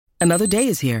Another day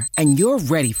is here, and you're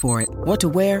ready for it. What to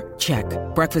wear? Check.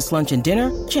 Breakfast, lunch, and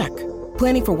dinner? Check.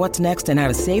 Planning for what's next and how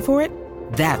to save for it?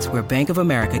 That's where Bank of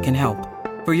America can help.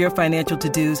 For your financial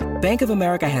to-dos, Bank of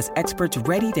America has experts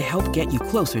ready to help get you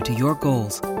closer to your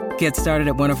goals. Get started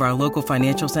at one of our local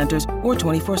financial centers or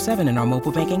 24/7 in our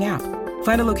mobile banking app.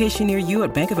 Find a location near you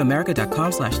at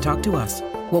bankofamerica.com/talktous.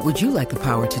 What would you like the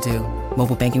power to do?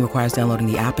 Mobile banking requires downloading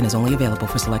the app and is only available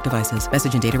for select devices.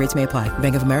 Message and data rates may apply.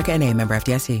 Bank of America N.A., member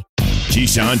FDIC.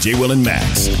 Keyshawn, J. Will, and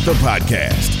Max, the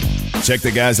podcast. Check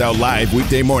the guys out live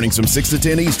weekday mornings from 6 to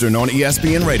 10 Eastern on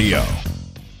ESPN Radio.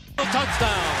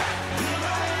 Touchdown.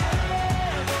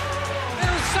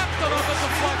 Intercepted on the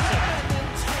deflection.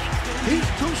 He's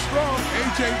too strong,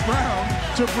 A.J. Brown,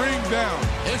 to bring down.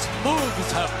 His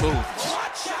moves have moved.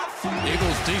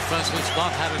 Eagles defense has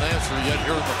not had an answer yet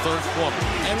here in the third quarter.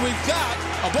 And we've got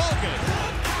a ball game.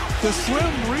 The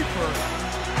Slim Reaper.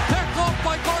 Picked off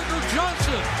by Gardner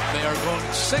Johnson. They are going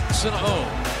 6-0.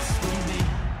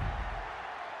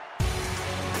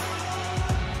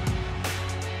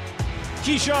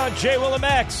 Keyshawn, J. Will, and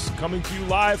Max coming to you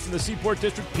live from the Seaport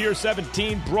District, Pier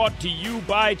 17, brought to you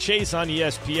by Chase on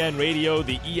ESPN Radio,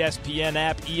 the ESPN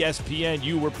app,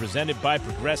 ESPNU. Were presented by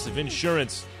Progressive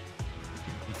Insurance.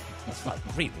 That's a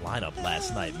great lineup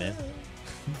last night, man.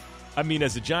 I mean,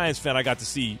 as a Giants fan, I got to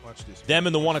see them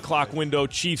in the 1 o'clock window,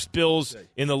 Chiefs, Bills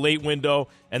in the late window,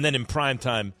 and then in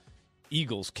primetime,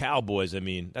 Eagles, Cowboys. I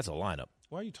mean, that's a lineup.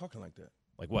 Why are you talking like that?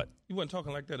 Like what? You weren't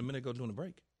talking like that a minute ago during the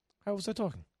break. How was I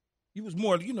talking? You was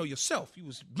more, yourself. You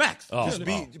was Max. Oh. Just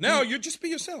be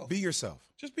yourself. Be yourself.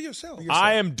 Just be yourself.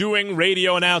 I am doing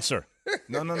radio announcer.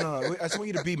 No. I just want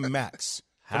you to be Max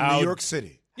from How- New York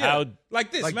City. Yeah,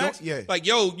 like this, like, Max. yeah. Like,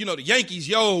 yo, the Yankees,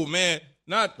 yo, man.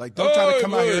 Not Like, don't try to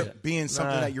come out hey. here being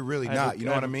something that you're really I have not. a- You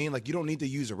know I what have I mean? Like, you don't need to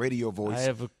use a radio voice. I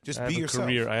have a be yourself.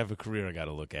 career. I have a career I got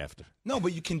to look after. No,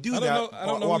 but you can do I that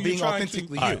don't know while who you're being trying to-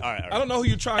 authentically All you. right, all right. I don't know who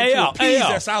you're trying Hey, to yo, appease hey, yo.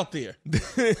 that's out there.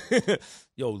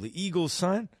 Yo, the Eagles,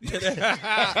 son. Yo, they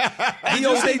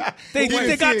got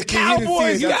the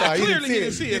Cowboys. Yeah, He clearly you didn't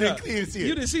it. see He it. didn't huh? see it.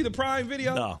 You didn't see the Prime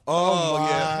video? No. Oh,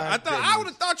 yeah. my I would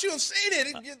have thought you'd seen it.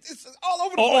 It's all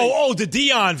over the place. Oh, the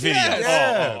Dion video.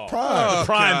 Yes. Oh, Prime. the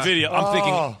Prime God. video.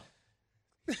 I'm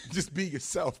thinking. Just be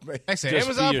yourself, man. Just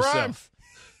Amazon be Prime. yourself.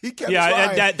 He kept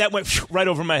Yeah, trying. that went right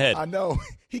over my head. I know.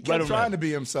 He Right kept over trying there. to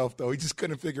be himself, though. He just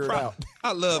couldn't figure it out.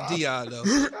 I love Dion, though.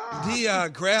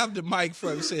 Dion grabbed the mic from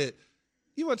him and said,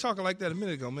 you weren't talking like that a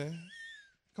minute ago, man.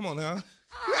 Come on now.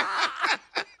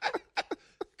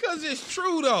 Because it's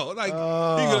true, though. Like, he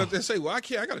got up there and say, well, I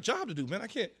can't. I got a job to do, man. I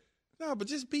can't. No, but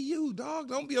just be you, dog.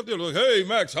 Don't be up there like, hey,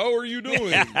 Max, how are you doing?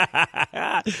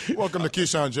 Welcome to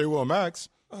Keyshawn, J. Will, Max.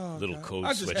 Little code I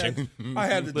just switching. I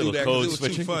had to do Little that code because it was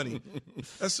too switching. funny.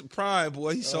 That's Prime,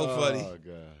 boy. He's so funny. Oh,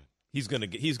 God. He's gonna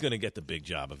get the big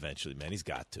job eventually, man. He's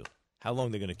got to. How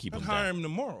long they gonna keep I'd him hire down? him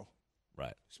tomorrow,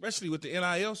 Right. especially with the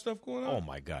NIL stuff going on. Oh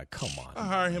my God! Come on. I'll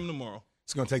hire him tomorrow.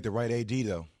 It's going to take the right AD,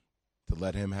 though, to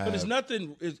let him have. But there's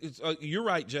nothing. You're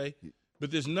right, Jay.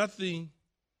 But there's nothing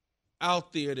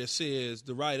out there that says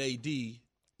the right AD,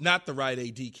 not the right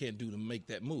AD, can't do to make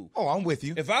that move. Oh, I'm with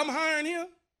you. If I'm hiring him,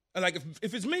 like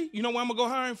if it's me, you know why I'm gonna go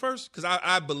hire him first? Because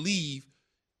I believe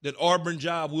that Auburn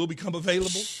job will become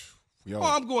available. Yo. Oh,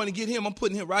 I'm going to get him. I'm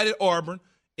putting him right at Auburn,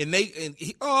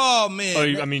 oh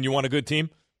man. I mean, you want a good team?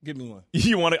 Give me one.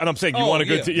 You want? And I'm saying you Oh, want a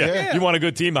good yeah. team. Yeah. Yeah. You want a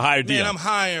good team to hire Man, Dion. I'm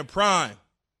hiring Prime.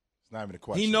 It's not even a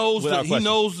question. He knows Without he question.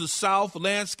 knows the South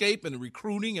landscape and the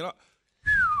recruiting and all.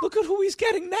 Look at who he's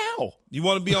getting now. You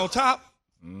want to be on top?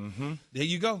 Mm-hmm. There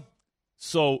you go.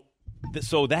 So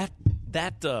that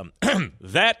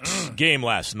game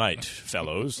last night,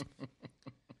 fellows,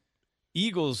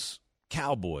 Eagles,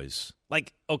 Cowboys.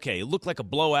 Like, okay, it looked like a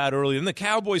blowout early. Then the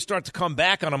Cowboys start to come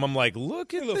back on them. I'm like,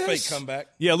 look at A little this. fake comeback.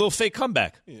 Yeah, a little fake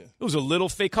comeback. Yeah. It was a little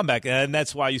fake comeback. And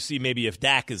that's why you see maybe if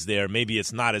Dak is there, maybe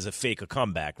it's not as a fake a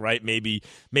comeback, right? Maybe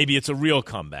it's a real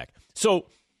comeback. So,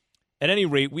 at any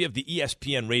rate, we have the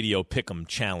ESPN Radio Pick'em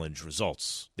Challenge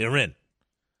results. They're in.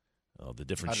 Oh, the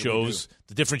different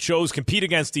shows compete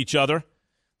against each other.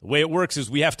 The way it works is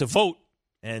we have to vote,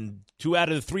 and 2 out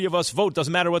of the 3 of us vote.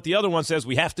 Doesn't matter what the other one says.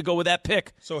 We have to go with that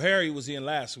pick. So Harry was in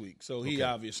last week, so he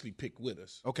obviously picked with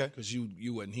us. Okay. Because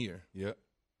you wasn't here. Yeah.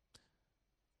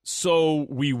 So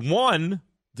we won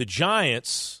the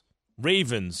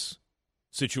Giants-Ravens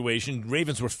situation.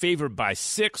 Ravens were favored by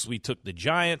 6. We took the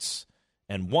Giants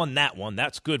and won that one.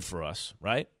 That's good for us,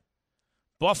 right?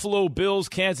 Buffalo Bills,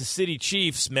 Kansas City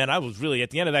Chiefs. Man, I was really, at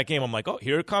the end of that game, I'm like, oh,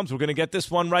 here it comes. We're going to get this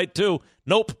one right, too.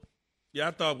 Nope. Yeah,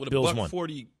 I thought with a Bills buck won.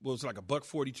 40 was like a buck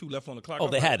 42 left on the clock. Oh,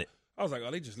 they had it. I was like, oh,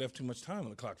 they just left too much time on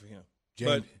the clock for him.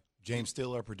 James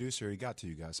Still, our producer, he got to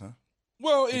you guys, huh?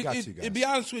 Well, to be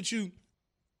honest with you,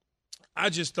 I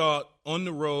just thought on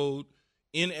the road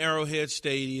in Arrowhead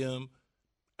Stadium,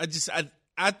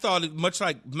 I thought it, much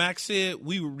like Max said,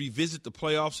 we would revisit the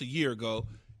playoffs a year ago,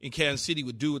 and Kansas City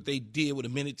would do what they did with a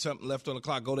minute something left on the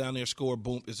clock, go down there, score,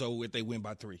 boom, it's over with, they win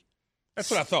by 3.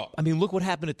 That's what I thought. I mean, look what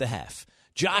happened at the half.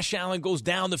 Josh Allen goes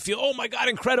down the field. Oh, my God,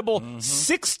 incredible. Mm-hmm.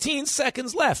 16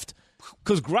 seconds left.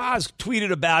 Because Graz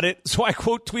tweeted about it, so I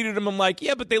quote tweeted him. I'm like,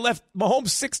 yeah, but they left Mahomes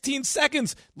 16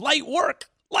 seconds. Light work.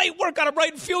 Got him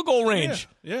right in field goal range.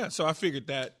 Yeah, so I figured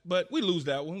that. But we lose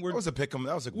that one. That was a pick 'em.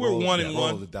 That was a we're roll, 1-1. Roll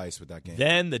of the dice with that game.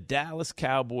 Then the Dallas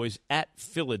Cowboys at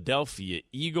Philadelphia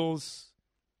Eagles.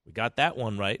 We got that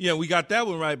one right. Yeah, we got that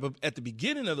one right. But at the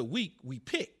beginning of the week, we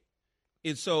picked.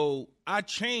 And so I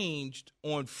changed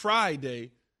on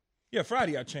Friday. Yeah,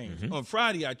 Friday I changed. Mm-hmm. On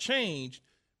Friday I changed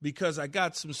because I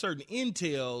got some certain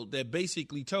intel that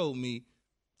basically told me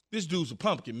this dude's a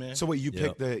pumpkin, man. So wait, you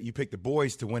picked the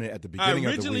boys to win it at the beginning of the week.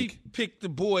 I originally picked the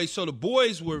boys. So the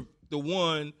boys were the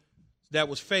one that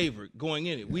was favored going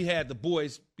in it. We had the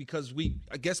boys because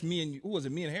I guess me and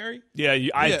me and Harry? Yeah,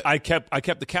 I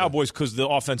kept the Cowboys because the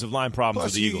offensive line problems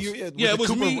with the Eagles. It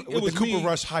was me. With the Cooper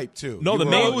Rush hype too. No,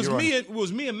 it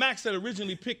was me and Max that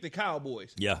originally picked the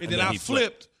Cowboys. Yeah, and then I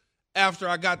flipped after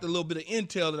I got the little bit of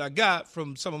intel that I got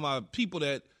from some of my people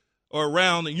that are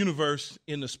around the universe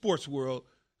in the sports world.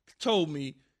 Told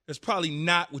me that's probably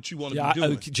not what you want to be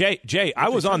doing. Jay, I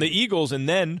was on the Eagles, and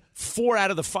then 4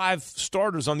 out of the 5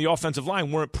 starters on the offensive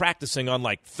line weren't practicing on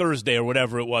like Thursday or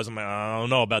whatever it was. I'm like, I don't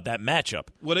know about that matchup.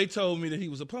 Well, they told me that he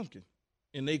was a pumpkin,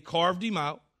 and they carved him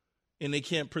out, and they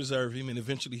can't preserve him, and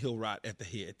eventually he'll rot at the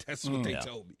head. That's what they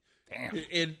told me. Damn.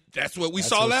 And that's what we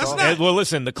saw last night. Well,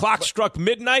 listen, the clock struck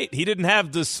midnight. He didn't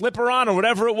have the slipper on or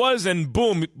whatever it was, and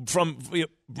boom,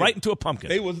 right into a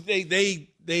pumpkin.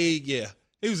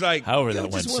 He was like, however that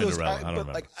went Cinderella. I don't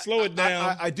remember. Slow it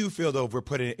down. I do feel, though, if we're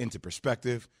putting it into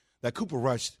perspective, that Cooper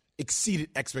Rush exceeded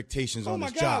expectations on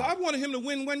this job. Oh, my God. I wanted him to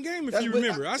win one game, if you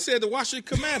remember. I said the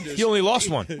Washington Commanders. He only lost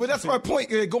one. But that's my point.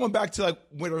 Going back to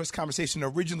when this conversation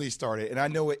originally started, and I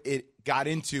know it got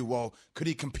into, well, could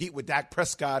he compete with Dak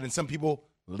Prescott? And some people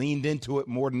leaned into it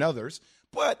more than others.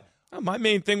 But my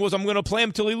main thing was I'm going to play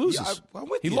him till he loses.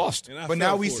 He lost. But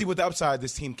now we see what the upside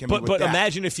this team can be with But Dak.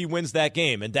 imagine if he wins that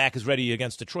game and Dak is ready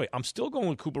against Detroit. I'm still going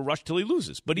with Cooper Rush till he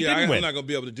loses. But he didn't win. I'm not going to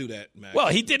be able to do that, Max. Well,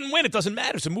 he didn't win. It doesn't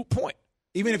matter. It's a moot point.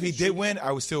 Even if he did win,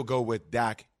 I would still go with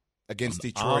Dak against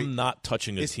Detroit. I'm not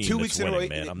touching a team 2 weeks that's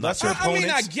winning, in a row, man. I'm lesser not.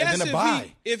 opponents, I guess and then a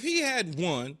bye. if he had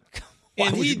won Why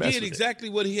and would he you mess did with exactly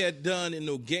what he had done in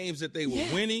the games that they were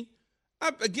winning,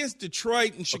 against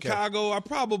Detroit and Chicago, I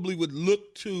probably would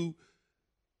look to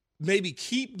maybe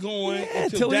keep going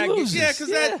until Dak he loses. Yeah,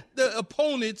 because the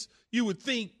opponents, you would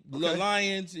think the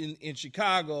Lions in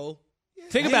Chicago.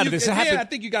 Think about it. This happened. I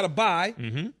think you got to buy.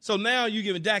 Mm-hmm. So now you're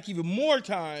giving Dak even more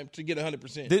time to get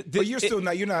 100%.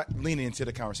 But you're not leaning into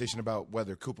the conversation about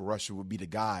whether Cooper Rush would be the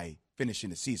guy finishing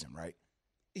the season, right?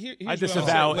 I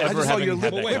disavow ever having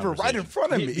had that conversation. Right in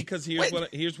front of me. Because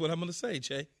here's what I'm going to say,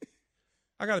 Jay.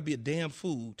 I got to be a damn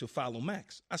fool to follow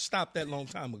Max. I stopped that long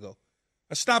time ago.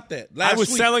 I stopped that last week. I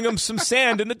was selling him some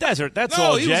sand in the desert. That's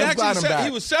all, Jay.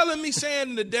 He was selling me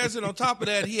sand in the desert. On top of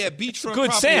that, he had beachfront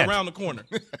property sand around the corner.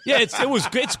 Yeah,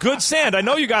 it's good sand. I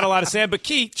know you got a lot of sand, but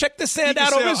Keith, check the sand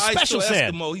out over his special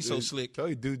sand. Eskimo. He's so slick. Tell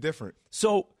you, dude, different.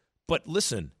 So, but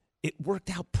listen, it worked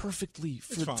out perfectly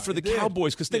for the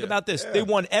Cowboys because think about this. They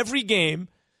won every game.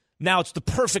 Now it's the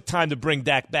perfect time to bring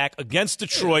Dak back against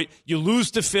Detroit. You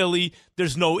lose to Philly.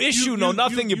 There's no issue,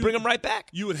 nothing. You bring him right back.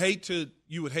 You would hate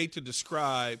to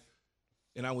describe,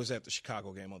 and I was at the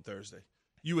Chicago game on Thursday.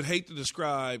 You would hate to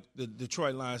describe the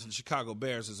Detroit Lions and the Chicago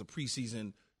Bears as a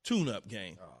preseason tune-up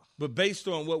game. But based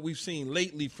on what we've seen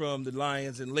lately from the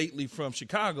Lions and lately from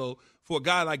Chicago, for a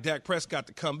guy like Dak Prescott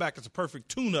to come back, it's a perfect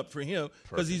tune-up for him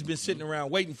because he's been sitting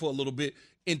around waiting for a little bit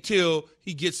until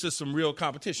he gets to some real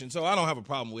competition. So I don't have a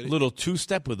problem with it. Little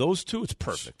two-step with those two, it's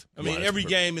perfect. I mean, every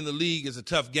game in the league is a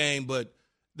tough game, but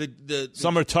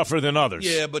some are tougher than others.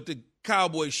 Yeah, but the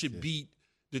Cowboys should beat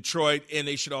Detroit, and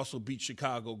they should also beat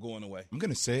Chicago going away. I'm going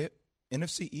to say it.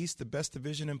 NFC East, the best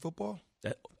division in football?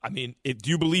 Do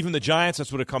you believe in the Giants?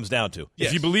 That's what it comes down to. Yes.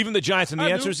 If you believe in the Giants, and the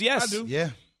answer is yes. I do. Yeah.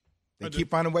 They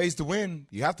keep finding ways to win.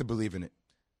 You have to believe in it.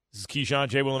 This is Keyshawn,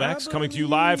 J. Will, and Max coming to you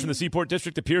live from the Seaport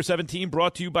District of Pier 17,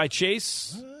 brought to you by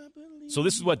Chase. So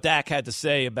this is what Dak had to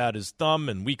say about his thumb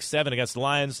in Week 7 against the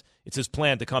Lions. It's his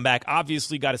plan to come back.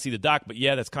 Obviously, got to see the doc, but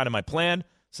yeah, that's kind of my plan.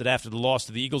 Said after the loss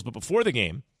to the Eagles, but before the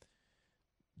game,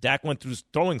 Dak went through his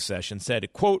throwing session,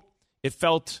 said, quote, "It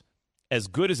felt as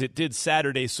good as it did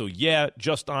Saturday, so yeah,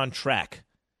 just on track."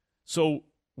 So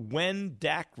when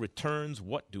Dak returns,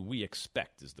 what do we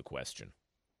expect is the question.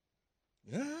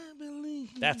 I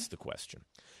believe. That's the question.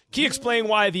 Can you explain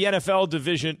why this NFL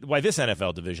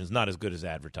division is not as good as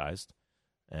advertised?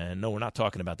 And no, we're not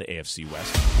talking about the AFC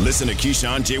West. Listen to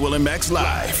Keyshawn, J. Will, and Max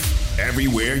live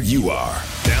everywhere you are.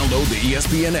 Download the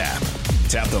ESPN app.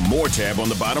 Tap the More tab on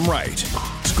the bottom right.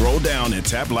 Scroll down and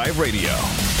tap Live Radio.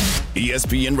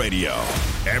 ESPN Radio,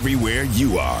 everywhere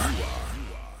you are.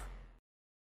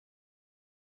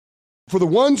 For the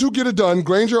ones who get it done,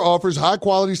 Grainger offers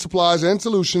high-quality supplies and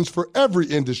solutions for every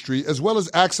industry, as well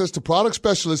as access to product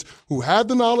specialists who have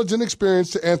the knowledge and experience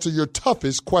to answer your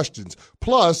toughest questions.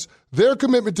 Plus, their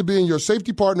commitment to being your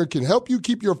safety partner can help you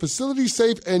keep your facility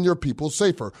safe and your people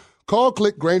safer. Call,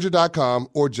 click Grainger.com,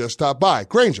 or just stop by.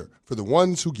 Grainger, for the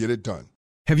ones who get it done.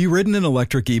 Have you ridden an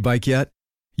electric e-bike yet?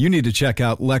 You need to check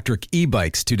out Electric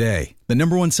E-Bikes today, the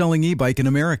 #1 selling e-bike in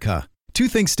America. Two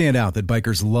things stand out that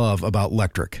bikers love about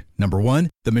Electric. Number one,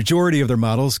 the majority of their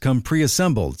models come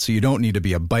pre-assembled, so you don't need to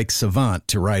be a bike savant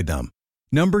to ride them.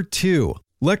 Number two,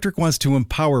 Electric wants to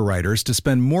empower riders to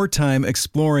spend more time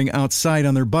exploring outside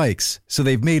on their bikes, so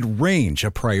they've made range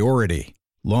a priority.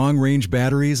 Long-range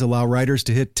batteries allow riders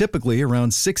to hit typically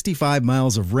around 65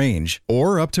 miles of range,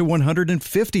 or up to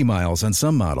 150 miles on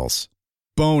some models.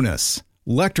 Bonus,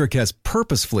 Electric has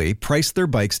purposefully priced their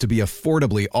bikes to be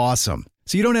affordably awesome,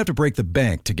 so you don't have to break the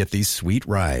bank to get these sweet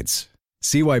rides.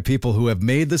 See why people who have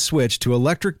made the switch to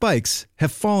electric bikes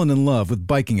have fallen in love with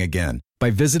biking again by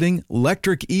visiting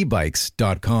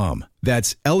electricebikes.com.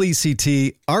 That's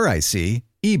LECTRIC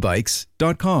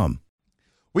ebikes.com.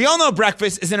 We all know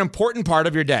breakfast is an important part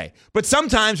of your day, but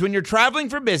sometimes when you're traveling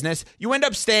for business, you end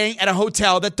up staying at a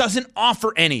hotel that doesn't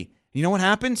offer any. You know what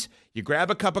happens? You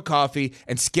grab a cup of coffee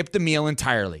and skip the meal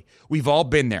entirely. We've all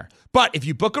been there. But if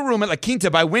you book a room at La Quinta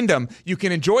by Wyndham, you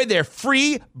can enjoy their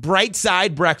free Bright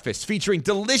Side breakfast featuring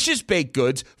delicious baked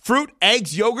goods, fruit,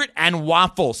 eggs, yogurt, and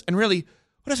waffles. And really,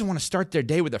 who doesn't want to start their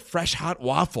day with a fresh, hot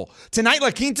waffle? Tonight,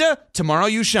 La Quinta, tomorrow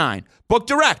you shine. Book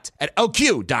direct at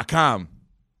lq.com.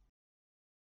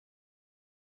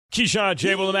 Keyshawn,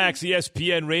 J. Will, and Max,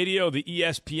 ESPN Radio, the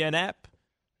ESPN app,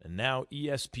 and now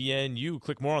ESPNU.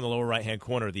 Click more on the lower right-hand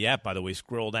corner of the app. By the way,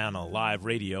 scroll down on Live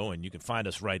Radio, and you can find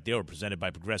us right there. We're presented by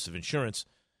Progressive Insurance.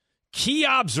 Key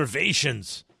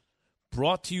observations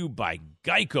brought to you by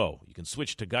Geico. You can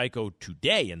switch to Geico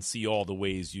today and see all the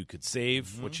ways you could save.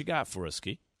 Mm-hmm. What you got for us,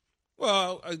 Key?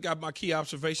 Well, I got my key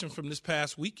observation from this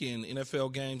past weekend.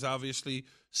 NFL games, obviously,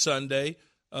 Sunday.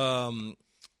 And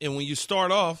when you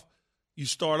start off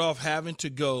having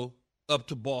to go up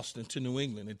to Boston, to New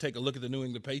England, and take a look at the New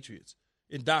England Patriots.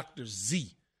 And Dr.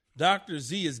 Z. Dr.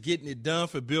 Z is getting it done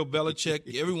for Bill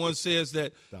Belichick. Everyone says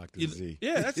that. Dr. Z.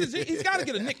 Yeah, that's his. He's got to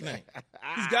get a nickname.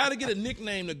 He's got to get a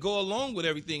nickname to go along with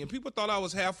everything. And people thought I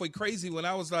was halfway crazy when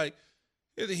I was like,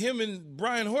 him and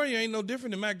Brian Hoyer ain't no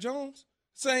different than Mac Jones.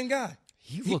 Same guy.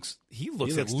 He looks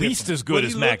at least as good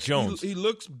as Mac Jones. He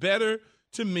looks better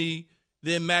to me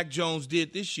than Mac Jones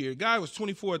did this year. Guy was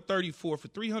 24-34 for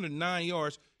 309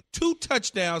 yards, 2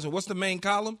 touchdowns, and what's the main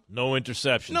column? No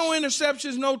interceptions. No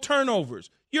interceptions, no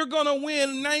turnovers. You're going to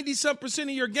win 90-some%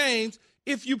 of your games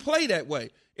if you play that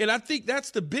way. And I think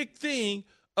that's the big thing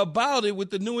about it with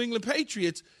the New England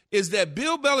Patriots is that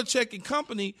Bill Belichick and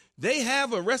company, they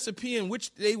have a recipe in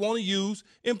which they want to use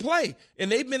and play.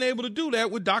 And they've been able to do that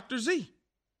with Dr. Z.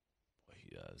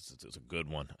 Yeah, it's a good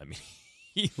one. I mean,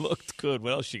 he looked good.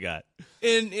 What else you got?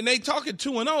 And they talking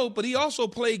 2-0, but he also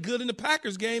played good in the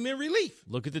Packers game in relief.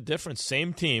 Look at the difference.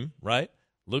 Same team, right?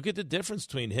 Look at the difference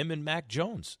between him and Mac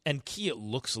Jones. And Key, it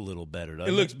looks a little better,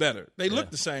 doesn't it? It looks better. They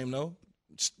look the same, though.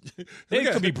 They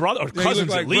could be brothers or cousins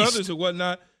look like at least. Brothers or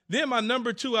whatnot. Then my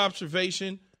number 2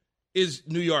 observation is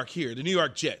New York here, the New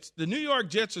York Jets. The New York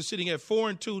Jets are sitting at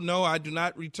 4-2. No, I do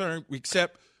not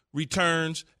accept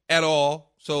returns at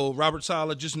all. So Robert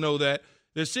Saleh, just know that.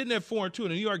 They're sitting at 4-2,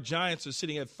 and the New York Giants are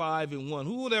sitting at 5-1.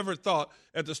 Who would ever thought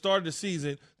at the start of the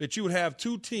season that you would have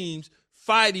 2 teams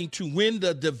fighting to win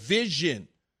the division?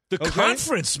 The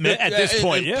conference, man, at this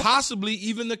point, and possibly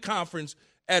even the conference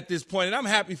at this point. And I'm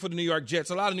happy for the New York Jets.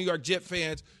 A lot of New York Jet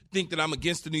fans think that I'm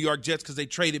against the New York Jets because they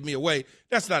traded me away.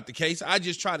 That's not the case. I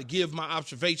just try to give my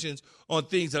observations on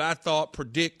things that I thought,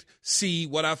 predict, see,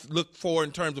 what I've looked for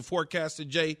in terms of forecasting,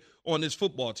 Jay, on this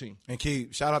football team. And, Key,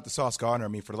 shout out to Sauce Gardner. I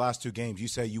mean, for the last 2 games, you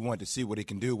said you wanted to see what he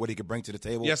can do, what he could bring to the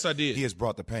table. Yes, I did. He has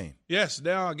brought the pain. Yes,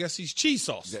 now I guess he's cheese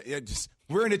sauce. Yeah,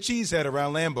 we're in a cheesehead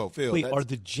around Lambeau Field. Wait, are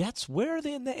the Jets, where are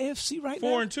they in the AFC right now?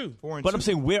 4-2. But I'm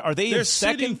saying, where are they? They're in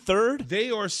second, third?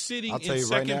 They are sitting in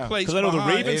second right place. Because I know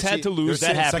the Ravens had to lose.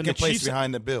 That happened. Second place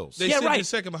behind the Bills. They sit in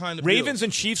second behind the Ravens Bills.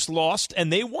 And Chiefs lost,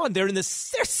 and they won. They're in they're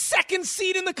second second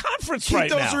seed in the conference Keep right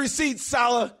now. those receipts,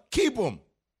 Salah. Keep them.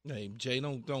 Hey, Jay,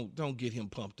 don't get him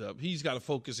pumped up. He's got to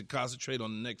focus and concentrate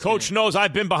on the next Coach game. knows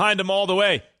I've been behind him all the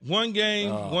way. One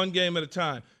game at a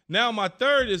time. Now my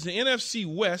third is the NFC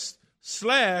West /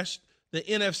 the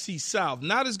NFC South.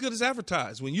 Not as good as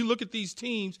advertised. When you look at these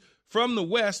teams from the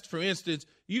West, for instance,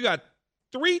 you got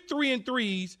 3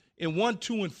 3-3s and 1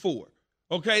 2-4.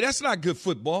 Okay, that's not good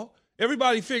football.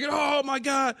 Everybody figured, oh, my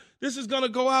God, this is going to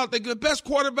go out. They got the best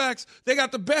quarterbacks. They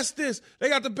got the best this. They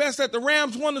got the best that. The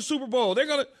Rams won the Super Bowl. They're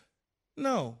going to –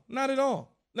 no, not at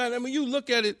all. Now, I mean, you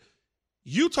look at it,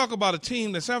 you talk about a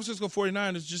team that San Francisco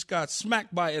 49ers just got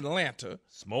smacked by Atlanta.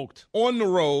 Smoked. On the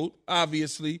road,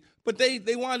 obviously. But they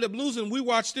wind up losing. We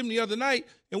watched them the other night,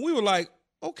 and we were like,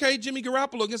 okay, Jimmy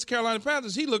Garoppolo against the Carolina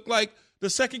Panthers, he looked like the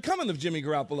second coming of Jimmy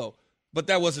Garoppolo. But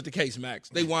that wasn't the case, Max.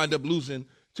 They wind up losing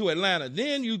to Atlanta.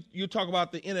 Then you talk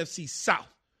about the NFC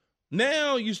South.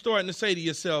 Now you're starting to say to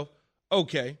yourself,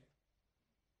 okay,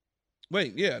 the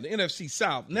NFC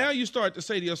South. Now you start to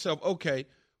say to yourself, okay,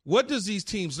 what does these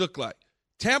teams look like?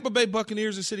 Tampa Bay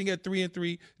Buccaneers are sitting at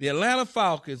 3-3. The Atlanta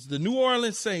Falcons, the New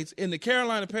Orleans Saints, and the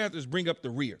Carolina Panthers bring up the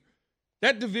rear.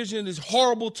 That division is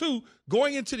horrible, too.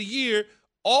 Going into the year,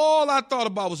 all I thought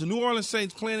about was the New Orleans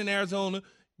Saints playing in Arizona,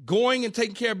 going and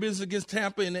taking care of business against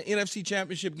Tampa in the NFC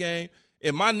Championship game,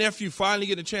 and my nephew finally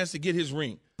getting a chance to get his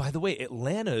ring. By the way,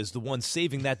 Atlanta is the one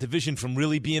saving that division from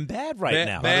really being bad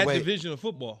now. Bad division of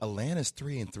football. Atlanta's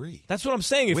 3-3. That's what I'm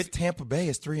saying. With Tampa Bay,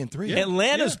 it's 3-3.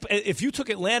 Atlanta's. If you took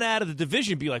Atlanta out of the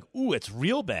division, be like, ooh, it's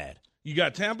real bad. You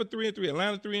got Tampa 3-3,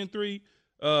 Atlanta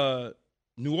 3-3,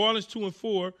 New Orleans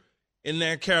 2-4, and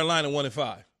then Carolina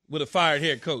 1-5 with a fired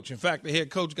head coach. In fact, the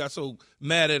head coach got so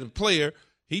mad at a player,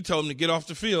 he told him to get off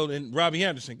the field, and Robbie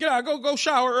Anderson, get out, go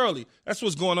shower early. That's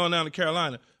what's going on down in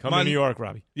Carolina. Come to New York,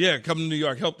 Robbie. Yeah, come to New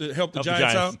York. Help the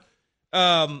Giants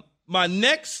out. My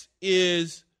next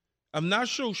is, I'm not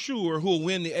so sure who will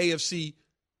win the AFC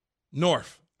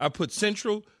North. I put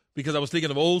Central because I was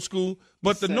thinking of old school.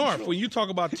 But the North, when you talk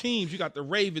about teams, you got the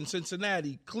Ravens,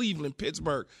 Cincinnati, Cleveland,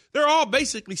 Pittsburgh. They're all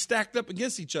basically stacked up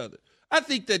against each other. I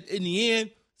think that in the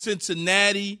end,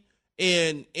 Cincinnati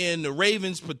and the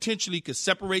Ravens potentially could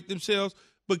separate themselves,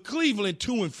 but Cleveland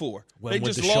 2-4. When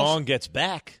Deshaun gets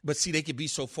back. But see, they could be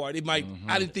so far. They might.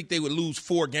 I didn't think they would lose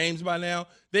 4 games by now.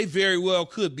 They very well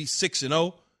could be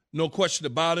 6-0, no question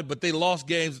about it. But they lost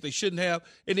games that they shouldn't have.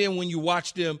 And then when you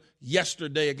watch them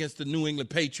yesterday against the New England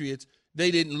Patriots,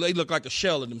 they looked like a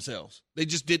shell of themselves. They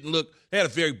just didn't look. They had a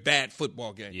very bad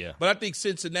football game. Yeah. But I think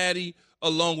Cincinnati,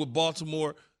 along with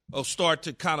Baltimore, will start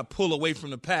to kind of pull away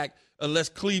from the pack unless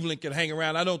Cleveland can hang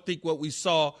around. I don't think what we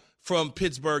saw from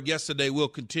Pittsburgh yesterday will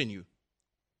continue.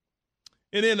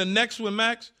 And then the next one,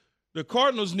 Max, the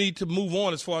Cardinals need to move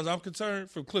on, as far as I'm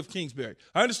concerned, from Cliff Kingsbury.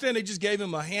 I understand they just gave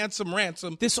him a handsome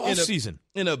ransom this offseason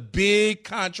in a big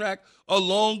contract,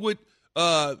 along with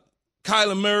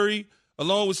Kyler Murray,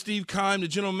 along with Steve Keim, the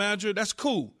general manager. That's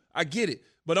cool. I get it.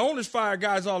 But owners fire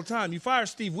guys all the time. You fire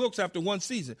Steve Wilkes after one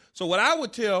season. So what I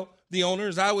would tell the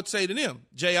owners, I would say to them,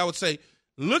 Jay, I would say,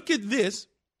 look at this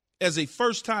as a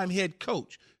first-time head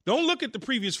coach. Don't look at the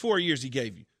previous 4 years he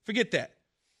gave you. Forget that.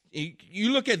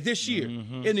 You look at this year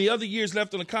and the other years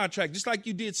left on the contract, just like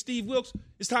you did Steve Wilkes,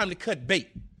 it's time to cut bait.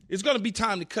 It's going to be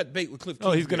time to cut bait with Cliff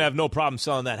Kingsbury. Oh, he's going to have no problem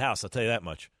selling that house, I'll tell you that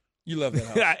much. You love that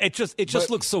house. Yeah, it just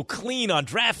looks so clean on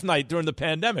draft night during the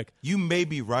pandemic. You may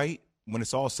be right when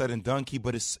it's all said and done, Key,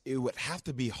 but it would have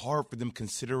to be hard for them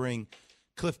considering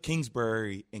Cliff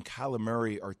Kingsbury and Kyler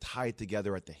Murray are tied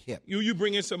together at the hip. You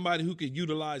bring in somebody who could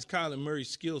utilize Kyler Murray's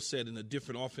skill set in a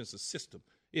different offensive system.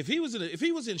 If he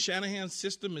was in Shanahan's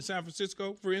system in San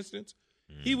Francisco, for instance,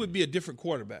 he would be a different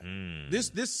quarterback.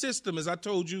 This system, as I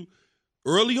told you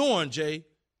early on, Jay,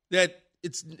 that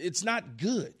it's not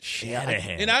good.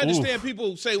 Shanahan. And I understand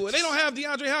people say, well, they don't have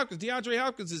DeAndre Hopkins. DeAndre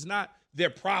Hopkins is not their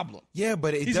problem. Yeah,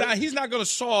 but he's not going to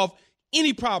solve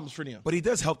any problems for them. But he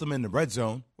does help them in the red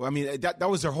zone. Well, I mean, that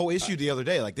was their whole issue the other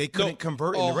day. Like, they couldn't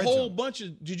convert in the red zone. A whole bunch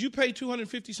of – did you pay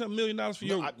 $250-something million for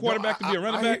your quarterback to be a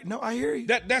running back? I hear you.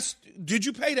 Did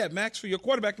you pay that, Max, for your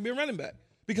quarterback to be a running back?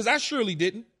 Because I surely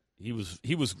didn't.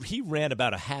 He ran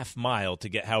about a half mile to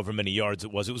get however many yards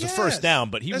it was. It was a first down,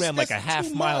 but he ran like a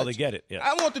half mile to get it. Yeah.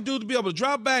 I want the dude to be able to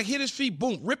drop back, hit his feet,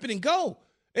 boom, rip it and go.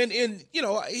 And you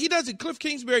know, he doesn't – Cliff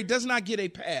Kingsbury does not get a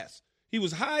pass. He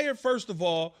was hired, first of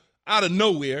all, out of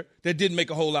nowhere. That didn't make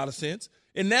a whole lot of sense.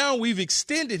 And now we've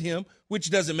extended him,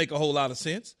 which doesn't make a whole lot of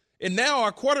sense. And now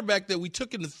our quarterback that we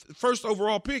took in the first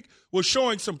overall pick was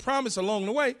showing some promise along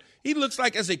the way. He looks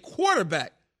like as a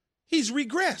quarterback, he's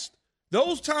regressed.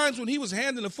 Those times when he was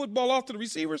handing the football off to the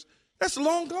receivers, that's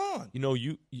long gone. You know,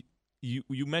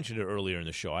 you mentioned it earlier in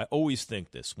the show. I always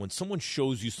think this. When someone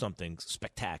shows you something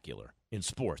spectacular in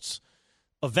sports,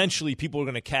 eventually people are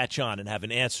going to catch on and have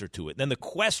an answer to it. Then the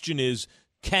question is,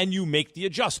 can you make the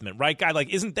adjustment, right, guy? Like,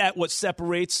 isn't that what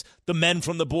separates the men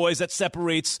from the boys? That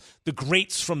separates the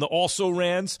greats from the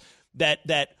also-rans?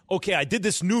 That okay, I did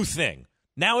this new thing.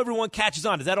 Now everyone catches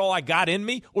on. Is that all I got in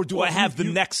me, or do I have the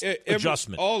next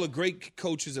adjustment? All the great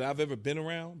coaches that I've ever been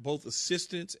around, both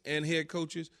assistants and head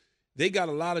coaches, they got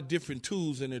a lot of different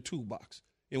tools in their toolbox.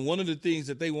 And one of the things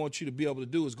that they want you to be able to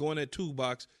do is go in that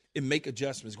toolbox and make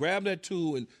adjustments. Grab that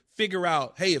tool and figure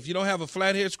out, hey, if you don't have a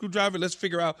flathead screwdriver, let's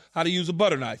figure out how to use a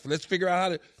butter knife. Let's figure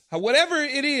out how whatever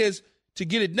it is to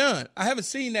get it done. I haven't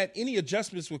seen any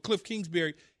adjustments with Cliff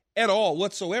Kingsbury at all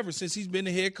whatsoever since he's been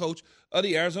the head coach of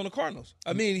the Arizona Cardinals.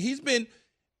 I mean, he's been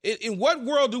 – in what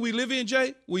world do we live in,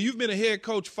 Jay, where you've been a head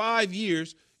coach 5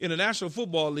 years in the National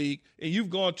Football League and you've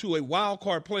gone to a wild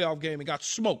card playoff game and got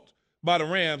smoked by the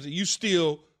Rams and you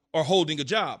still are holding a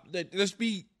job? Let's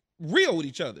be real with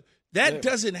each other. That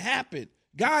doesn't happen.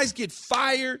 Guys get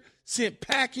fired, sent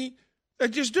packing. They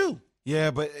just do.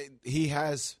 Yeah, but he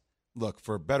has – look,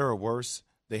 for better or worse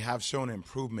 – they have shown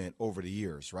improvement over the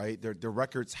years, right? Their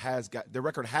record has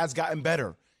gotten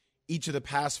better each of the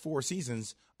past 4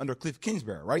 seasons under Cliff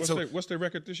Kingsbury, right? What's their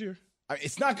record this year?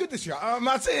 It's not good this year. I'm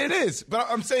not saying it is, but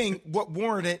I'm saying what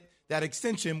warranted that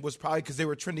extension was probably because they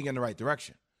were trending in the right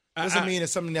direction. Doesn't mean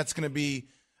it's something that's going to be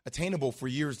attainable for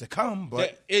years to come,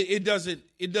 but it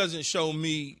doesn't show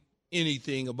me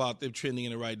anything about them trending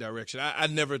in the right direction. I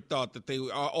never thought that they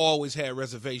always had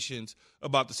reservations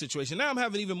about the situation. Now I'm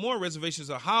having even more reservations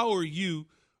of how are you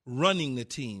running the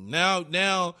team.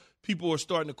 Now people are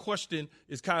starting to question,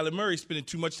 is Kyler Murray spending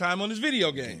too much time on his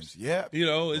video games? Yeah.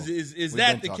 Is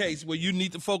that the case where you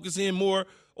need to focus in more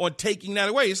on taking that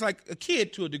away? It's like a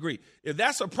kid to a degree. If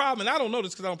that's a problem, and I don't know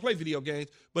this because I don't play video games,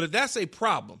 but if that's a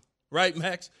problem, right,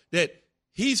 Max, that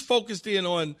he's focused in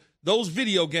on those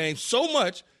video games so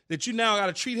much that you now got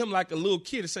to treat him like a little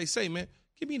kid and say, man,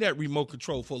 give me that remote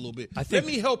control for a little bit. Let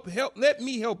me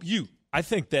help you. I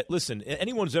think that, listen,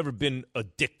 anyone who's ever been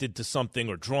addicted to something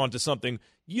or drawn to something,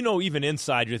 even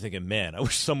inside you're thinking, man, I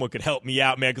wish someone could help me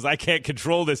out, man, because I can't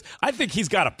control this. I think he's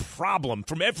got a problem.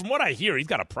 From what I hear, he's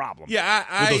got a problem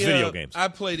with those video games. I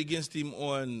played against him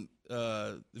on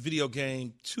the video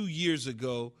game 2 years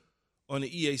ago on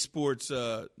the EA Sports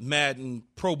Madden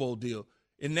Pro Bowl deal.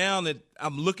 And now that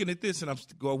I'm looking at this and I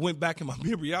went back in my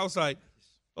memory, I was like,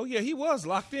 oh, yeah, he was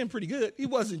locked in pretty good. He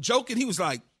wasn't joking. He was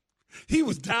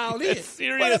dialed in.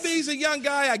 Serious. But I mean, he's a young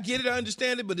guy. I get it. I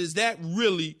understand it. But is that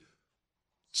really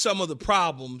some of the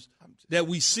problems that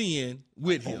we seeing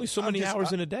with him? Only so many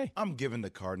hours in a day. I'm giving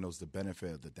the Cardinals the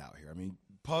benefit of the doubt here. I mean,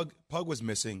 Pug was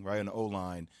missing, right, on the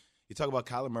O-line. You talk about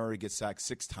Kyler Murray gets sacked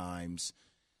 6 times.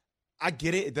 I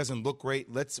get it. It doesn't look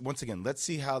great. Let's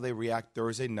see how they react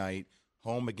Thursday night.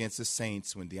 Home against the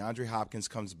Saints when DeAndre Hopkins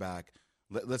comes back.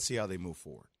 Let's see how they move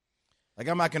forward. Like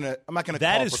I'm not gonna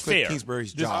call for Cliff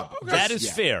Kingsbury's job. That is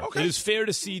fair. Okay. It is fair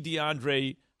to see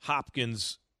DeAndre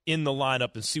Hopkins in the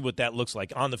lineup and see what that looks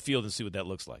like on the field and see what that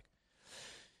looks like.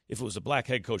 If it was a black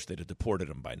head coach, they'd have deported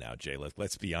him by now, Jay.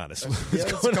 Let's be honest.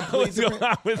 What's going on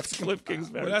with Cliff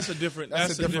Kingsbury? Well, that's a different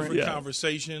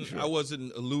conversation. Sure. I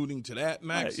wasn't alluding to that,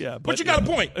 Max. But you got a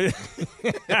point. Let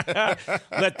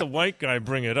the white guy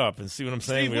bring it up and see what I'm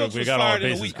saying. We got all our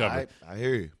bases covered. I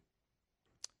hear you.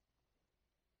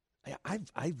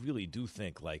 I really do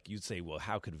think, like you'd say, well,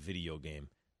 how could a video game?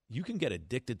 You can get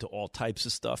addicted to all types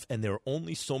of stuff, and there are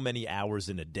only so many hours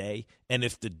in a day. And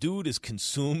if the dude is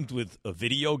consumed with a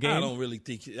video game, I don't think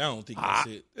that's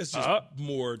it. It's just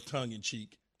more tongue in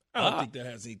cheek. I don't think that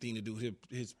has anything to do with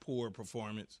his poor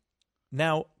performance.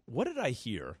 Now, what did I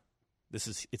hear?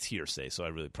 It's hearsay, so I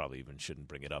really probably even shouldn't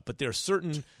bring it up. But there are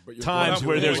certain times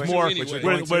where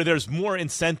there's more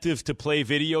incentive to play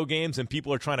video games, and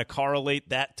people are trying to correlate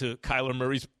that to Kyler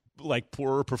Murray's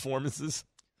poorer performances.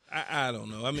 I don't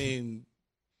know. I mean,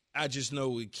 I just know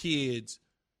with kids,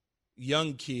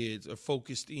 young kids are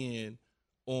focused in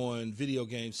on video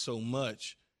games so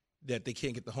much that they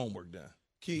can't get the homework done.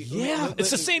 Key,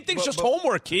 it's the same thing. It's just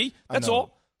homework, Key. That's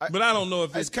all. But I don't know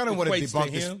if it's kind of what it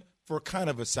debunked this for kind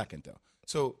of a second, though.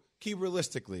 So, Key,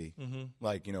 realistically,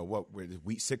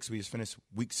 week 6, we just finished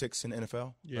week 6 in the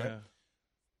NFL? Yeah. Right?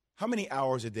 How many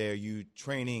hours a day are you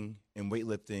training and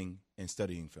weightlifting and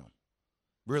studying film?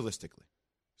 Realistically.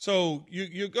 So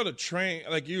you're going to train,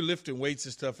 like you're lifting weights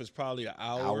and stuff is probably an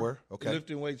hour. Okay.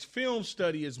 Lifting weights. Film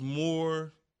study is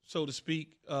more, so to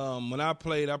speak. When I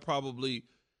played, I probably,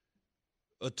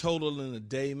 a total in a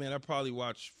day, man, I probably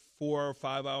watched 4 or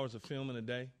 5 hours of film in a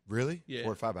day. Really? Yeah.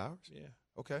 4 or 5 hours? Yeah.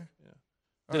 Okay. Yeah.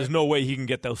 There's no way he can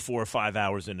get those 4 or 5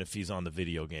 hours in if he's on the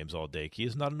video games all day. He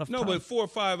has not enough time. No, but 4 or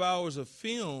 5 hours of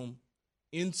film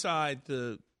inside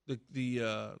the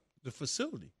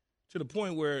facility to the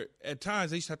point where at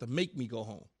times they used to have to make me go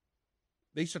home.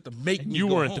 They used to have to make me go home.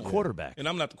 You weren't the quarterback. And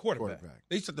I'm not the quarterback.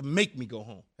 They used to have to make me go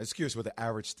home. I'm curious what the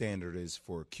average standard is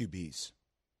for QBs.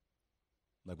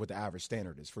 Like what the average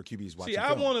standard is for QBs watching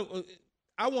film.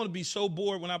 I want to be so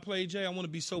bored when I play, Jay. I want to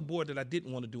be so bored that I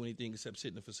didn't want to do anything except sit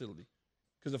in the facility.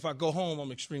 Because if I go home,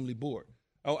 I'm extremely bored.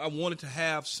 I wanted to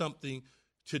have something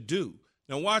to do.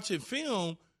 Now, watching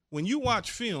film, when you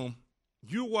watch film,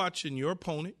 you're watching your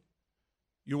opponent.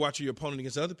 You're watching your opponent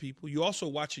against other people. You're also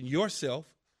watching yourself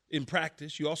in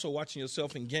practice. You're also watching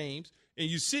yourself in games. And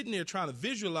you're sitting there trying to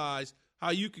visualize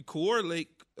how you could correlate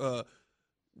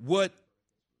what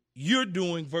you're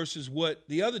doing versus what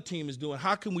the other team is doing.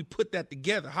 How can we put that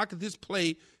together? How could this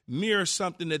play mirror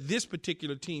something that this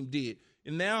particular team did?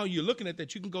 And now you're looking at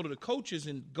that. You can go to the coaches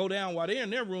and go down while they're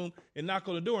in their room and knock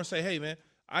on the door and say, hey, man,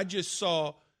 I just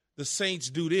saw the Saints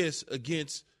do this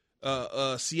against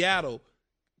Seattle.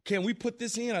 Can we put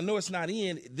this in? I know it's not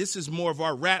in. This is more of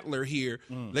our rattler here.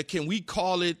 Like, can we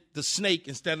call it the snake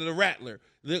instead of the rattler?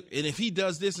 And if he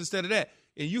does this instead of that,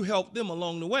 and you help them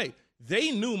along the way.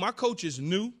 They knew, my coaches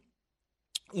knew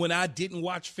when I didn't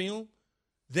watch film,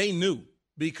 they knew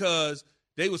because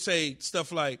they would say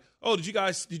stuff like, oh, did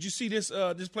you see this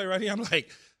play right here? I'm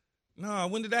like, no,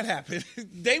 when did that happen?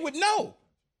 They would know.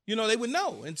 They would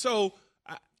know. And so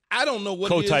I don't know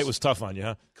what it is. Kotite was tough on you,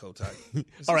 huh? Kotite.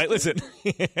 All right, listen.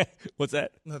 What's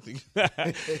that? Nothing. All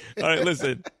right,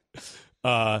 listen.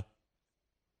 I'm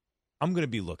going to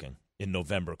be looking in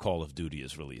November. Call of Duty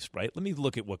is released, right? Let me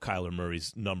look at what Kyler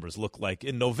Murray's numbers look like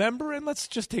in November, and let's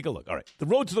just take a look. All right. The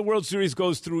road to the World Series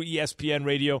goes through ESPN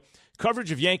Radio.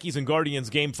 Coverage of Yankees and Guardians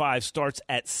Game 5 starts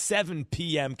at 7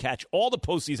 p.m. Catch all the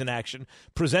postseason action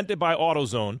presented by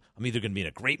AutoZone. I'm either going to be in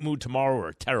a great mood tomorrow or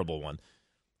a terrible one.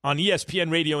 On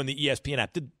ESPN Radio and the ESPN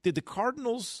app. Did the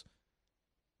Cardinals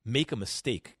make a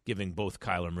mistake giving both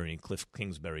Kyler Murray and Cliff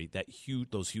Kingsbury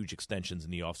those huge extensions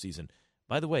in the offseason?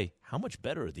 By the way, how much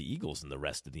better are the Eagles than the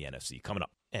rest of the NFC? Coming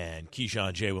up. And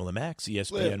Keyshawn, J. Will, and Max,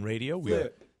 ESPN Radio. We are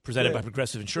presented by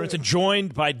Progressive Insurance and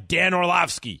joined by Dan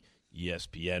Orlovsky,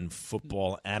 ESPN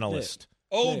football analyst.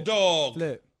 Old dog.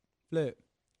 Flip.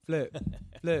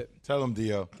 Tell him,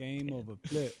 Dio. Game over.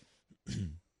 Flip. You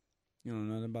don't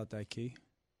know nothing about that, Key?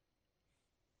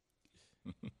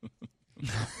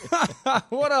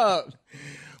 What up?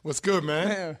 What's good,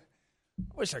 man?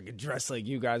 I wish I could dress like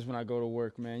you guys when I go to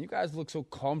work, man. You guys look so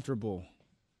comfortable.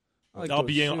 I'll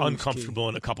be uncomfortable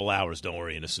in a couple hours, don't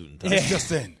worry, in a suit and tie. It's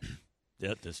just in.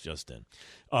 Yeah, that's just in.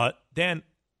 Dan,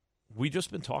 we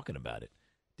just been talking about it.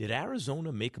 Did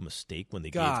Arizona make a mistake when they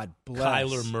gave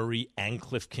Kyler Murray and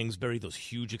Cliff Kingsbury those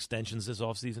huge extensions this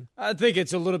offseason? I think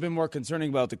it's a little bit more concerning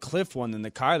about the Cliff one than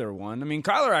the Kyler one. I mean,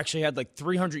 Kyler actually had like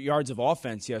 300 yards of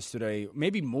offense yesterday,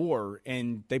 maybe more,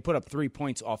 and they put up 3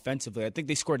 points offensively. I think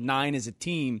they scored 9 as a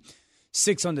team,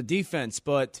 6 on the defense.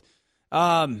 But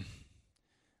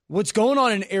what's going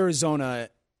on in Arizona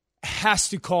has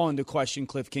to call into question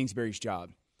Cliff Kingsbury's job.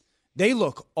 They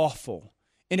look awful.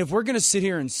 And if we're going to sit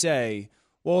here and say,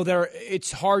 well,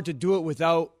 it's hard to do it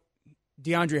without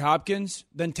DeAndre Hopkins,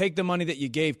 then take the money that you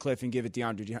gave Cliff and give it to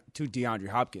DeAndre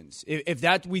Hopkins. If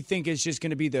that we think is just going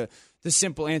to be the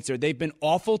simple answer. They've been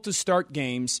awful to start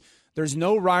games. There's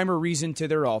no rhyme or reason to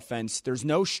their offense. There's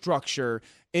no structure.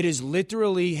 It is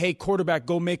literally, hey, quarterback,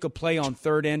 go make a play on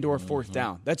third and or fourth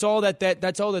down. That's all that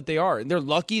they are. And they're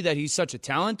lucky that he's such a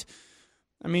talent.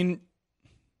 I mean,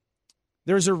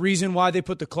 there's a reason why they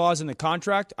put the clause in the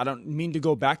contract. I don't mean to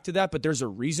go back to that, but there's a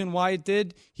reason why it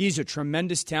did. He's a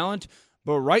tremendous talent.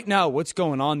 But right now, what's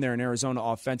going on there in Arizona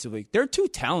offensively? They're too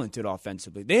talented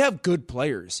offensively. They have good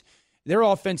players. Their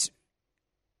offense,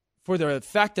 for the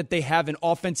fact that they have an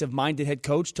offensive-minded head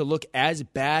coach to look as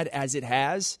bad as it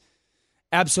has,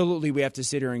 absolutely we have to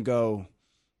sit here and go,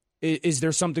 is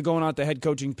there something going on at the head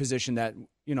coaching position that,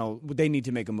 they need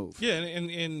to make a move? Yeah,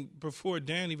 and before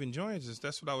Dan even joins us,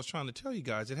 that's what I was trying to tell you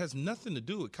guys. It has nothing to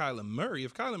do with Kyler Murray.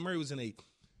 If Kyler Murray was in a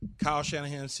Kyle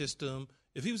Shanahan system,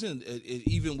 if he was in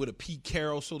even with a Pete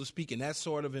Carroll, so to speak, in that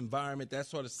sort of environment, that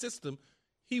sort of system,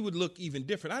 he would look even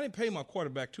different. I didn't pay my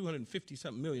quarterback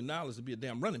 $250-something million to be a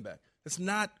damn running back. That's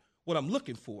not what I'm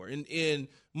looking for. And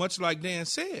much like Dan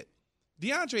said,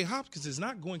 DeAndre Hopkins is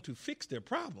not going to fix their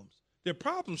problems. Their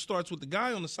problem starts with the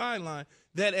guy on the sideline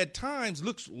that at times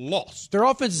looks lost. Their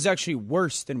offense is actually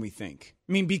worse than we think.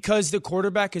 I mean, because the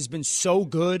quarterback has been so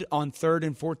good on third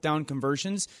and fourth down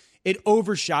conversions, it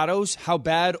overshadows how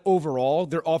bad overall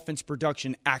their offense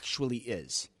production actually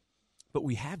is. But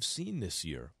we have seen this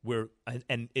year where,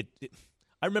 and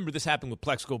I remember this happened with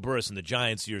Plexico Burress and the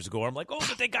Giants years ago. I'm like, oh,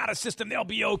 but they got a system, they'll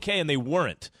be okay, and they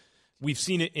weren't. We've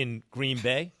seen it in Green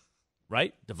Bay,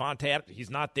 right? Devontae, he's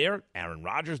not there. Aaron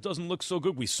Rodgers doesn't look so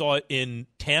good. We saw it in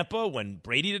Tampa when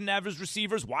Brady didn't have his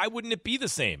receivers. Why wouldn't it be the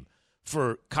same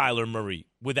for Kyler Murray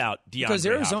without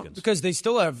DeAndre Hopkins? Because they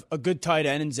still have a good tight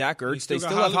end in Zach Ertz. They still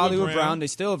have Hollywood Brown. They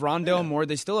still have Rondale Moore.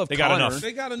 They still have Connor.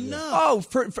 They got enough.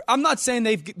 Oh, I'm not saying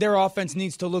their offense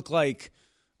needs to look like,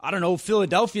 I don't know,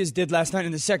 Philadelphia's did last night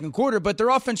in the second quarter, but their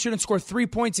offense shouldn't score 3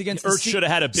 points against Ertz should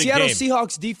have had a big Seattle game.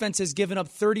 Seahawks defense has given up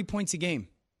 30 points a game.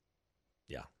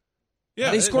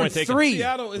 Yeah, they scored 3.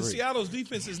 Seattle's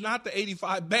defense is not the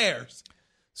 85 Bears.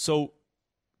 So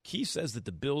Key says that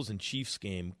the Bills and Chiefs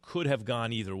game could have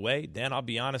gone either way. Dan, I'll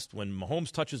be honest, when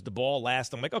Mahomes touches the ball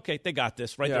last, I'm like, okay, they got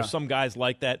this, right? Yeah. There's some guys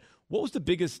like that. What was the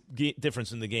biggest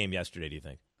difference in the game yesterday, do you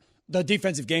think? The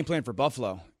defensive game plan for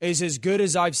Buffalo is as good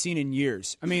as I've seen in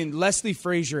years. I mean, Leslie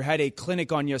Frazier had a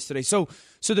clinic on yesterday. So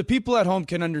the people at home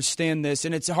can understand this,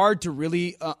 and it's hard to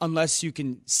really, unless you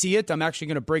can see it. I'm actually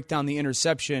going to break down the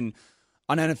interception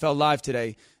on NFL Live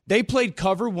today. They played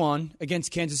cover 1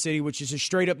 against Kansas City, which is a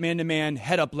straight-up man-to-man,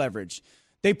 head-up leverage.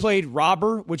 They played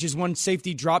robber, which is when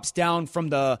safety drops down from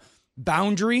the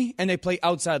boundary, and they play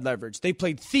outside leverage. They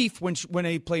played thief when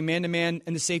they play man-to-man,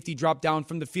 and the safety drop down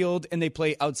from the field, and they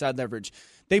play outside leverage.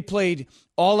 They played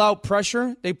all-out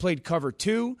pressure. They played cover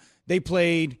 2. They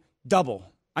played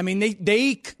double. I mean,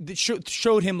 they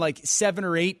showed him like 7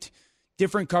 or 8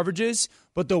 different coverages,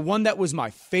 but the one that was my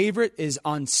favorite is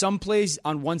on some plays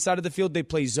on one side of the field they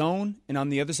play zone, and on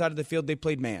the other side of the field they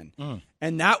played man.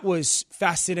 And that was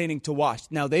fascinating to watch.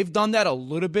 Now, they've done that a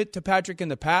little bit to Patrick in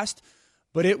the past,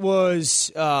 but it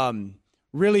was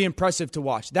really impressive to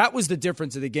watch. That was the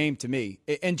difference of the game to me.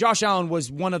 And Josh Allen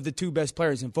was one of the 2 best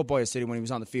players in football yesterday when he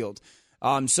was on the field.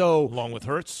 Along with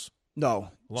Hurts? No.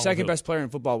 Second best player in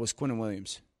football was Quinnen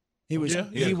Williams. He was.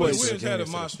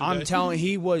 I'm telling you,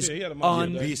 he was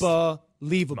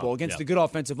unbelievable against the good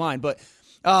offensive line. But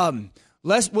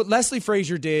what Leslie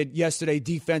Frazier did yesterday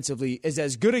defensively is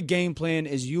as good a game plan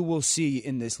as you will see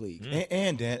in this league.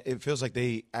 And Dan, it feels like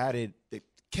they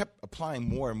kept applying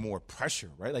more and more pressure,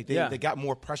 right? Like they got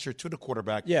more pressure to the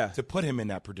quarterback to put him in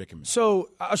that predicament.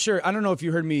 So, I don't know if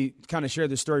you heard me kind of share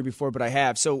this story before, but I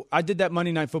have. So I did that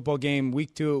Monday Night Football game.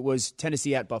 Week 2, it was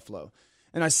Tennessee at Buffalo.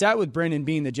 And I sat with Brandon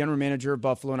Beane, the general manager of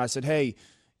Buffalo, and I said, hey,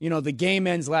 the game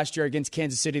ends last year against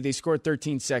Kansas City. They scored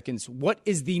 13 seconds. What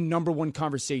is the number one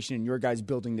conversation in your guys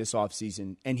building this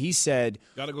offseason? And he said,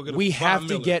 we have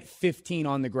to get 15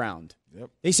 on the ground. Yep.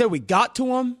 They said we got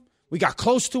to him. We got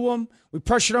close to him. We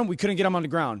pressured him. We couldn't get him on the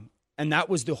ground. And that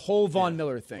was the whole Von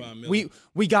Miller thing.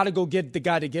 We got to go get the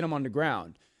guy to get him on the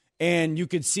ground. And you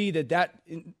could see that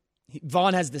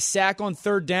Von has the sack on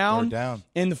third down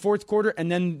in the fourth quarter, and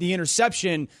then the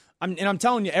interception. I'm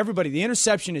telling you, everybody, the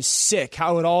interception is sick,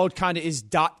 how it all kind of is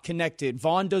dot connected.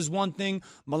 Von does one thing,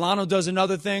 Milano does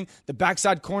another thing, the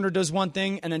backside corner does one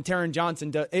thing, and then Taron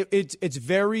Johnson does. It's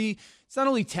not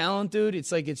only talented,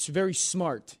 it's very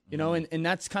smart, and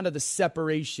that's kind of the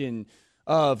separation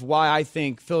of why I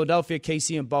think Philadelphia,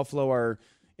 KC, and Buffalo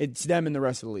it's them and the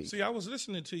rest of the league. See, I was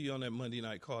listening to you on that Monday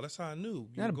night call. That's how I knew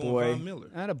you were going Von Miller.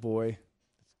 Attaboy.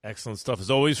 Excellent stuff,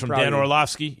 as always, from Dan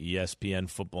Orlovsky, ESPN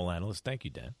football analyst. Thank you,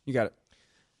 Dan. You got it.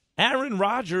 Aaron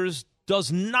Rodgers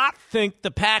does not think the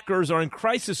Packers are in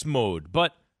crisis mode,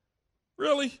 but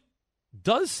really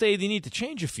does say they need to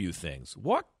change a few things.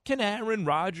 What can Aaron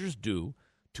Rodgers do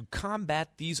to combat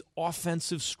these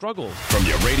offensive struggles? From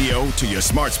your radio to your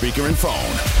smart speaker and phone.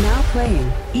 Now playing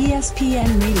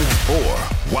ESPN Radio. Or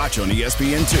watch on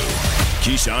ESPN2.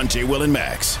 Keyshawn, J. Will, and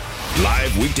Max.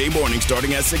 Live weekday morning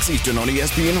starting at 6 Eastern on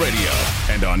ESPN Radio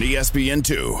and on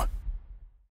ESPN2.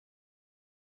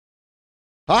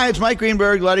 Hi, it's Mike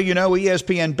Greenberg letting you know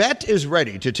ESPN Bet is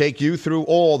ready to take you through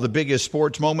all the biggest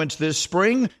sports moments this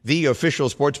spring. The official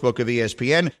sportsbook of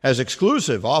ESPN has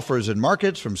exclusive offers and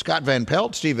markets from Scott Van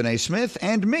Pelt, Stephen A. Smith,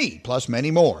 and me, plus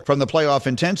many more. From the playoff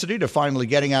intensity to finally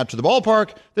getting out to the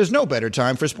ballpark, there's no better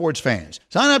time for sports fans.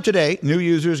 Sign up today. New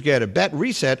users get a bet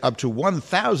reset up to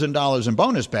 $1,000 in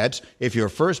bonus bets if your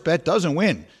first bet doesn't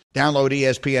win. Download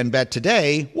ESPN Bet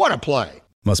today. What a play.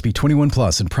 Must be 21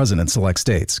 plus and present in select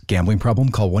states. Gambling problem?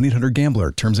 Call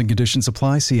 1-800-GAMBLER. Terms and conditions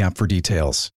apply. See app for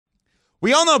details.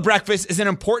 We all know breakfast is an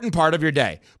important part of your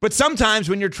day. But sometimes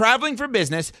when you're traveling for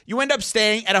business, you end up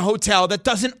staying at a hotel that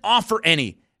doesn't offer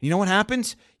any. You know what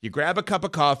happens? You grab a cup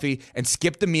of coffee and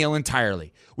skip the meal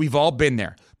entirely. We've all been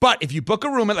there. But if you book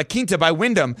a room at La Quinta by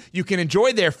Wyndham, you can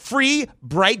enjoy their free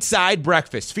Bright Side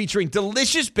breakfast featuring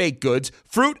delicious baked goods,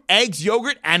 fruit, eggs,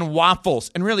 yogurt, and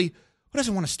waffles. And really, Who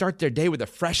doesn't want to start their day with a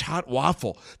fresh, hot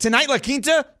waffle? Tonight, La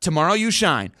Quinta, tomorrow you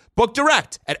shine. Book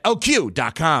direct at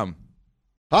LQ.com.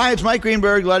 Hi, it's Mike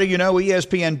Greenberg letting you know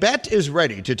ESPN Bet is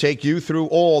ready to take you through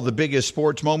all the biggest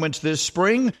sports moments this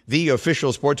spring. The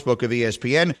official sportsbook of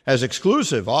ESPN has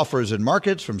exclusive offers and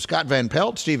markets from Scott Van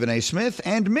Pelt, Stephen A. Smith,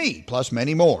 and me, plus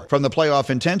many more. From the playoff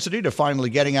intensity to finally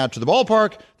getting out to the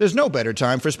ballpark, there's no better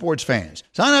time for sports fans.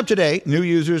 Sign up today. New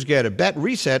users get a bet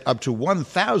reset up to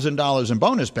 $1,000 in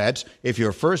bonus bets if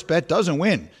your first bet doesn't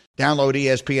win. Download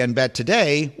ESPN Bet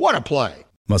today. What a play.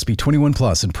 Must be 21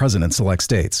 plus and present in select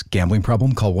states. Gambling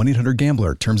problem? Call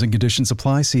 1-800-GAMBLER. Terms and conditions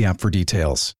apply. See app for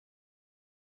details.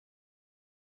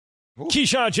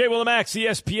 Keyshawn, J. Willimax,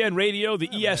 ESPN Radio, the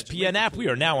ESPN app. We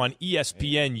are now on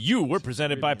ESPNU. We're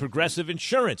presented by Progressive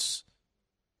Insurance.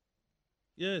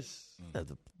 Yes.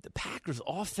 The Packers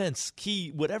offense,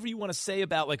 Key, whatever you want to say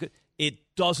about, it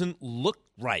doesn't look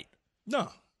right. No.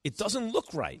 It doesn't look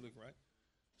right.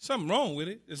 Something wrong with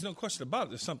it. There's no question about it.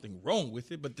 There's something wrong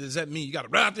with it. But does that mean you got to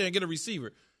run out there and get a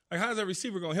receiver? Like, how's that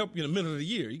receiver going to help you in the middle of the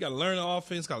year? You got to learn the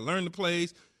offense, got to learn the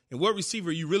plays. And what receiver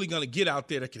are you really going to get out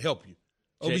there that can help you?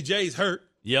 OBJ's hurt.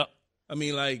 Yep. I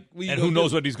mean, and who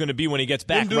knows what he's going to be when he gets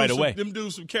back right away. Them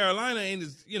dudes from Carolina ain't,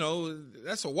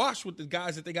 that's a wash with the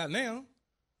guys that they got now.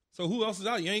 So who else is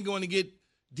out? You ain't going to get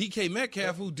DK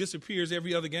Metcalf, who disappears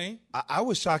every other game. I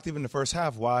was shocked even in the first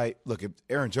half why, look, if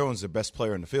Aaron Jones is the best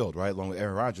player in the field, right, along with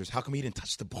Aaron Rodgers, how come he didn't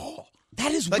touch the ball?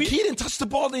 That is weird. He didn't touch the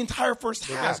ball the entire first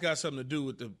half. That's got something to do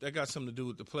with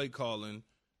the play calling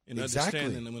and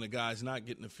understanding when a guy's not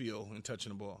getting the field and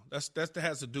touching the ball. That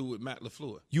has to do with Matt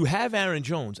LaFleur. You have Aaron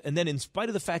Jones, and then in spite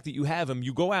of the fact that you have him,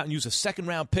 you go out and use a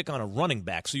second-round pick on a running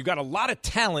back. So you got a lot of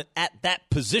talent at that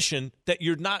position that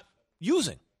you're not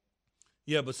using.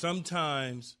 Yeah, but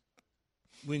sometimes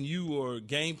when you are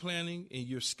game planning and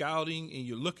you're scouting and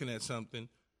you're looking at something,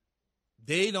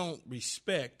 they don't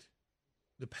respect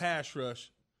the pass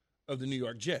rush of the New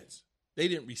York Jets. They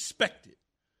didn't respect it.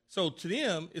 So to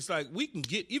them, it's like we can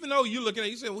get, even though you're looking at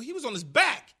it, you say, well, he was on his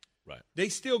back. Right. They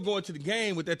still go into the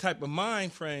game with that type of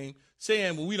mind frame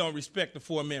saying, well, we don't respect the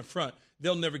four-man front.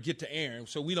 They'll never get to Aaron,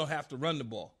 so we don't have to run the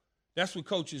ball. That's what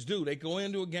coaches do. They go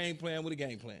into a game plan with a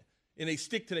game plan, and they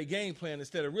stick to their game plan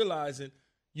instead of realizing,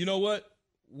 you know what?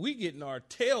 We getting our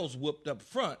tails whooped up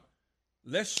front.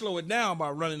 Let's slow it down by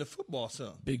running the football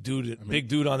some. Big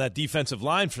dude on that defensive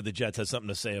line for the Jets has something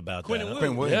to say about that.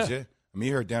 Quentin Williams, yeah. I mean,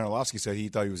 you heard Dan Orlovsky said he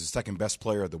thought he was the second best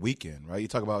player of the weekend, right? You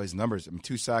talk about his numbers.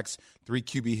 2 sacks, 3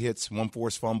 QB hits, 1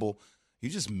 forced fumble. You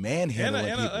just manhandling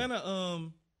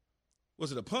people.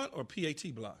 Was it a punt or a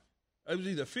PAT block? It was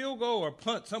either field goal or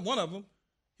punt, one of them.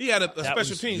 He had a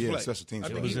special teams play. Special teams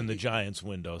play. It was in the Giants'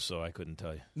 window, so I couldn't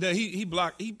tell you. No, he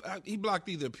blocked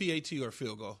either PAT or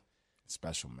field goal.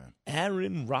 Special, man.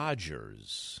 Aaron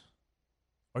Rodgers.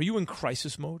 Are you in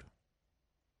crisis mode?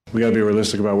 We got to be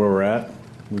realistic about where we're at.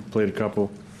 We've played a couple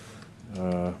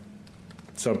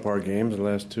subpar games the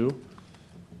last 2,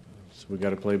 so we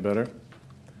got to play better.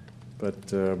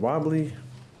 But wobbly,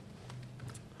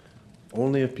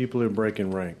 only if people are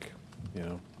breaking rank.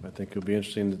 I think it'll be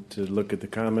interesting to look at the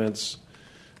comments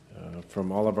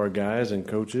from all of our guys and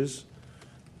coaches,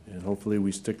 and hopefully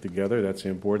we stick together. That's the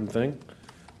important thing.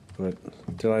 But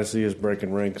until I see us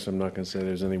breaking ranks, I'm not going to say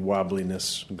there's any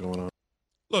wobbliness going on.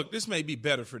 Look, this may be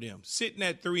better for them. Sitting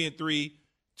at 3-3,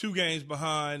 2 games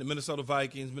behind the Minnesota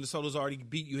Vikings. Minnesota's already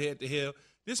beat you head to head.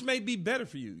 This may be better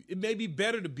for you. It may be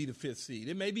better to be the 5th seed.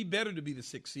 It may be better to be the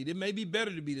 6th seed. It may be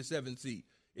better to be the 7th seed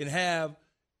and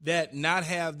not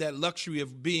have that luxury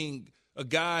of being a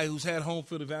guy who's had home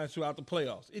field advantage throughout the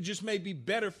playoffs. It just may be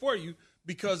better for you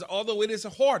because although it is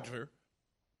harder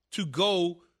to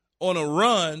go on a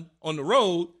run on the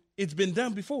road, it's been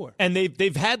done before. And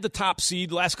they've had the top seed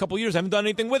the last couple of years, haven't done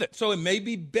anything with it. So it may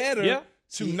be better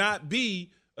to not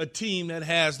be a team that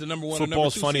has the number 1 or number 2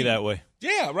 Football's funny seed. that way.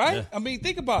 Yeah, right? Yeah. I mean,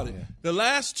 think about it. The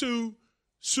last 2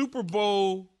 Super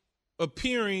Bowl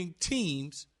appearing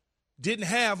teams didn't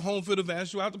have home field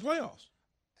advantage throughout the playoffs.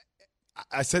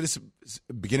 I said this at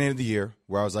the beginning of the year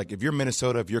where I was like, if you're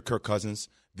Minnesota, if you're Kirk Cousins,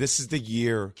 this is the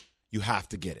year you have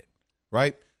to get it,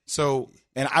 right? So,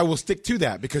 and I will stick to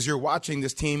that because you're watching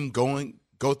this team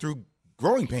go through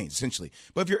growing pains, essentially.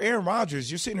 But if you're Aaron Rodgers,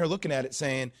 you're sitting here looking at it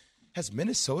saying, has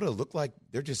Minnesota looked like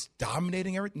they're just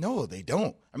dominating everything? No, they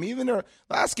don't. I mean, even their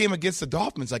last game against the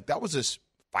Dolphins, that was a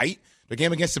fight. The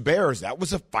game against the Bears, that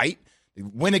was a fight. They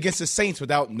win against the Saints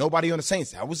without nobody on the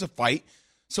Saints. That was a fight.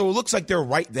 So it looks like they're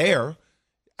right there.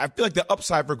 I feel like the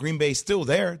upside for Green Bay is still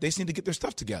there. They just need to get their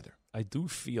stuff together. I do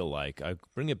feel like, I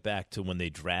bring it back to when they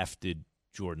drafted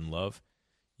Jordan Love,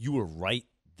 you were right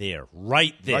there.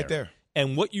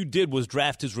 and what you did was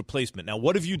draft his replacement. Now,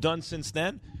 what have you done since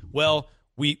then? Well,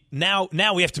 we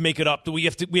have to make it up. We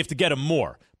have to get him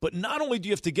more. But not only do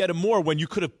you have to get him more when you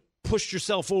could have pushed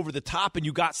yourself over the top and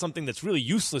you got something that's really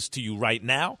useless to you right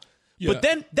now. Yeah. But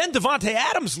then Devontae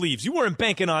Adams leaves. You weren't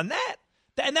banking on that.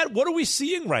 And what are we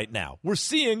seeing right now? We're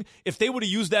seeing if they would have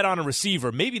used that on a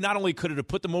receiver, maybe not only could it have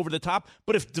put them over the top,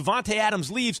 but if Devontae Adams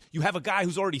leaves, you have a guy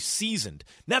who's already seasoned.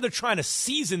 Now they're trying to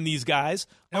season these guys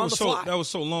on the fly. That was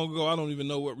so long ago, I don't even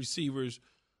know what receivers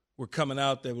were coming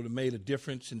out that would have made a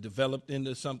difference and developed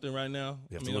into something right now.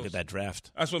 You have to look at that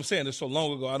draft. That's what I'm saying. It's so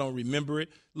long ago, I don't remember it.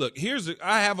 Look,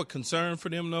 I have a concern for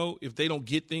them, though, if they don't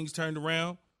get things turned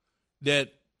around,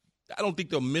 that I don't think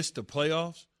they'll miss the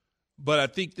playoffs, but I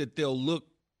think that they'll look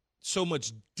so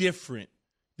much different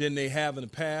than they have in the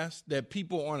past that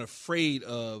people aren't afraid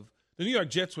of. The New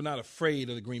York Jets were not afraid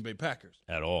of the Green Bay Packers.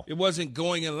 At all. It wasn't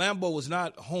going in. Lambeau was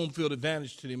not home field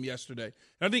advantage to them yesterday.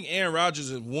 And I think Aaron Rodgers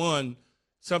has won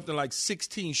something like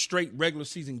 16 straight regular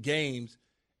season games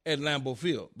at Lambeau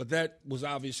Field. But that was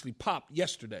obviously popped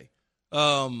yesterday.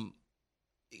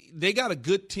 They got a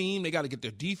good team. They got to get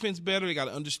their defense better. They got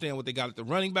to understand what they got at the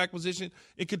running back position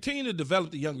and continue to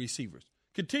develop the young receivers.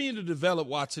 Continue to develop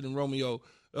Watson and Romeo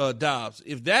Doubs.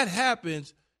 If that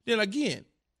happens, then again,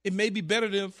 it may be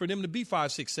better for them to be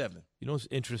 5, 6, 7. You know what's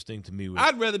interesting to me?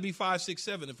 I'd rather be 5, 6,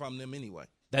 7 if I'm them anyway.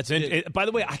 By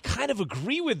the way, I kind of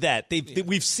agree with that.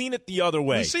 We've seen it the other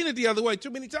way. We've seen it the other way too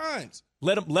many times.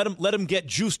 Let them get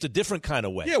juiced a different kind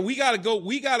of way. Yeah, we gotta go.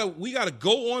 We gotta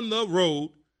go on the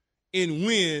road and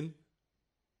win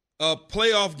a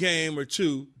playoff game or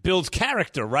two. Builds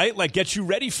character, right? Like gets you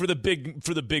ready for the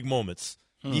big moments.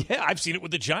 Yeah, I've seen it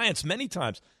with the Giants many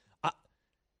times.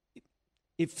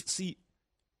 Think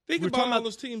about all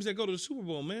those teams that go to the Super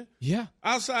Bowl, man. Yeah.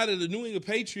 Outside of the New England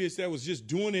Patriots that was just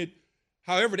doing it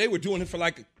however they were doing it for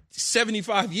like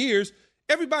 75 years,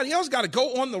 everybody else got to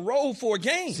go on the road for a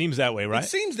game. Seems that way, right? It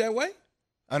seems that way.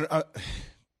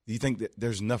 Do you think that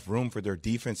there's enough room for their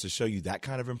defense to show you that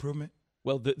kind of improvement?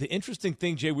 Well, the interesting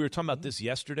thing, Jay, we were talking about this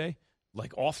yesterday,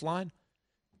 like offline.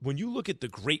 When you look at the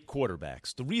great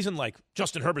quarterbacks, the reason like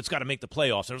Justin Herbert's got to make the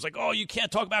playoffs, and it was like, oh, you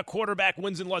can't talk about quarterback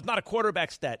wins and losses. Not a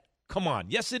quarterback stat. Come on.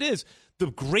 Yes, it is.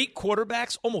 The great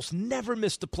quarterbacks almost never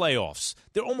miss the playoffs.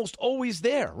 They're almost always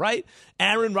there, right?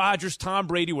 Aaron Rodgers, Tom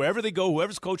Brady, wherever they go,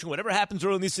 whoever's coaching, whatever happens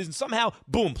early in the season, somehow,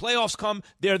 boom, playoffs come.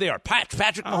 There they are.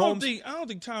 Patrick Mahomes. I don't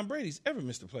think Tom Brady's ever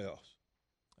missed the playoffs.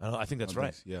 I think that's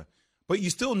right. Yeah. But you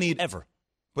still need ever.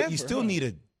 But you still need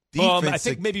a defense. I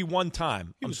think maybe one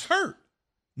time. He was hurt.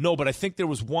 No, but I think there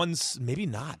was one. Maybe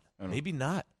not. Maybe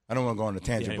not. I don't want to go on a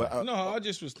tangent, anyway. but no, I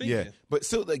just was thinking. Yeah, but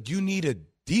still, like you need a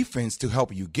defense to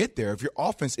help you get there. If your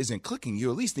offense isn't clicking, you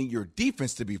at least need your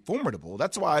defense to be formidable.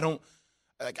 That's why I don't.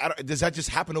 Does that just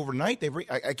happen overnight?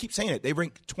 I keep saying it. They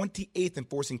rank 28th in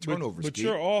forcing turnovers. But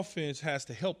your offense has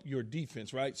to help your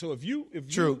defense, right? So if you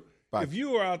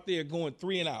are out there going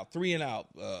 3 and out, 6 and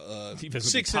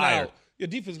out, your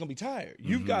defense is going to be tired.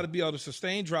 You've got to be able to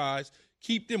sustain drives,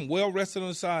 keep them well rested on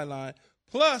the sideline.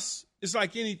 Plus, it's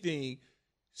like anything.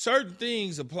 Certain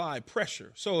things apply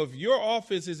pressure. So if your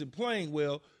offense isn't playing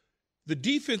well, the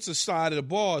defensive side of the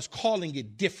ball is calling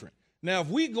it different. Now, if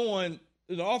the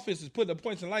offense is putting the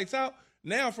points and lights out,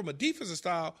 now from a defensive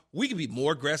style, we can be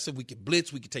more aggressive. We can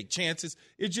blitz. We can take chances.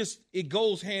 It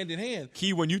goes hand in hand.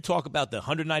 Key, when you talk about the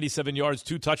 197 yards,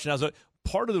 2 touchdowns,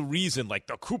 part of the reason, like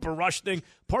the Cooper Rush thing,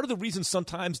 part of the reason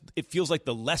sometimes it feels like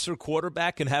the lesser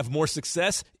quarterback can have more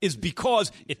success is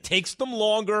because it takes them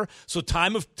longer, so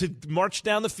to march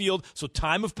down the field, so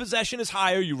time of possession is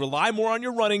higher. You rely more on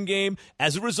your running game.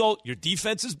 As a result, your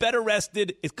defense is better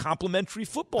rested. It's complementary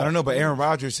football. I don't know, but Aaron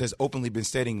Rodgers has openly been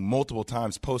stating multiple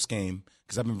times post-game,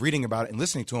 because I've been reading about it and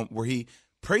listening to him, where he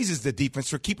praises the defense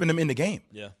for keeping them in the game.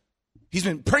 Yeah. He's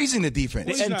been praising the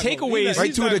defense. And takeaways.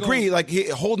 Right, to a degree, like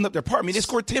holding up their part. I mean, they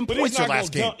scored 10 points the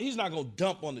last game. He's not going to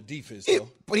dump on the defense, though.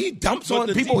 But he dumps on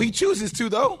the people he chooses to,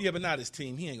 though. Yeah, but not his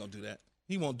team. He ain't going to do that.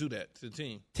 He won't do that to the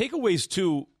team. Takeaways,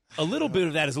 too, a little bit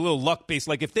of that is a little luck-based.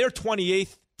 Like, if they're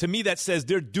 28th, to me that says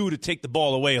they're due to take the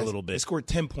ball away a little bit. They scored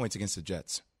 10 points against the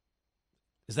Jets.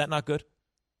 Is that not good?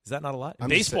 Is that not a lot? In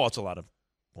baseball, it's a lot of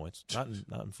points, not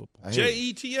in football.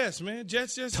 Jets, man.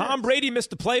 Jets. Tom Brady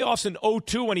missed the playoffs in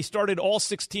 2002 when he started all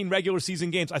 16 regular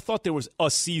season games. I thought there was a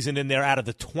season in there out of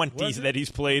the 20 that he's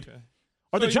played. Okay.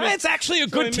 Are the Giants actually a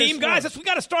good team, guys? That's what we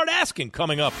got to start asking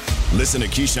coming up. Listen to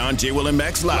Keyshawn, J. Will, and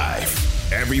Max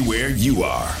live everywhere you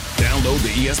are. Download the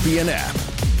ESPN app.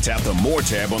 Tap the More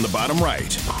tab on the bottom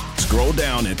right. Scroll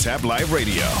down and tap Live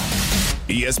Radio.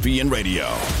 ESPN Radio,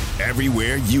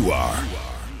 everywhere you are.